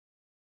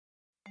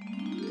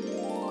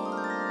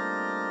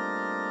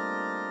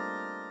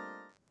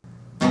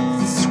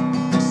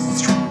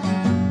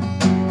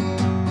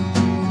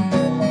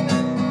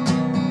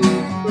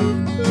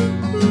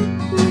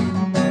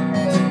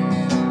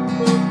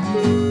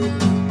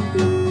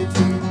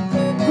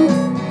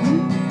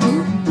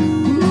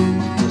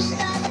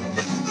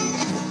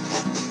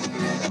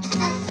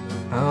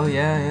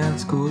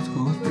cool, it's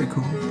cool, it's pretty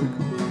cool, it's pretty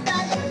cool.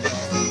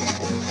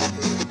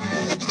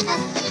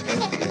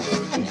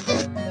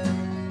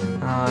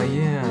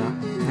 Yeah.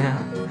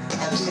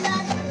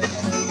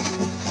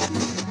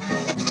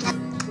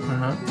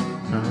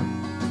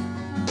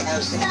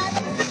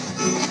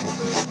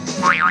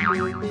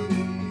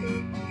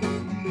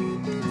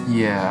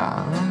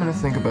 Yeah, I'm gonna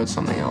think about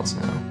something else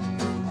now.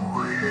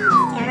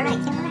 Camera right,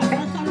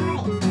 bring it camera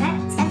right.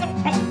 Right, center,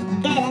 right.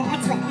 Good,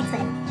 excellent.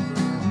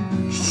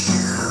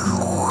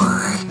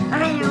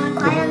 Alright everyone,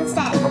 quiet on the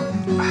set.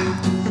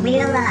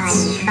 Read alive.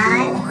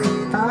 5,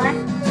 4,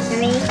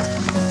 3,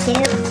 2.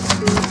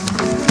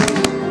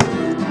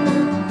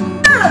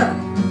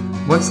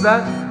 What's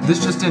that? This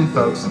just in,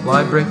 folks.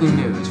 Live breaking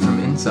news from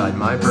inside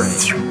my brain.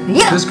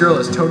 This girl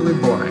is totally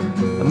boring.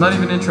 I'm not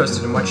even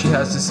interested in what she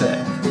has to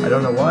say. I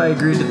don't know why I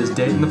agreed to this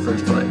date in the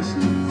first place.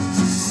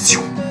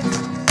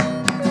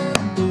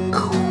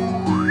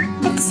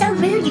 That's so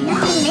rude, you're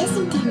not even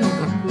listening to me.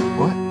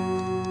 What?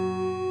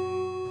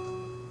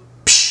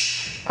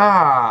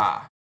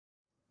 Ah!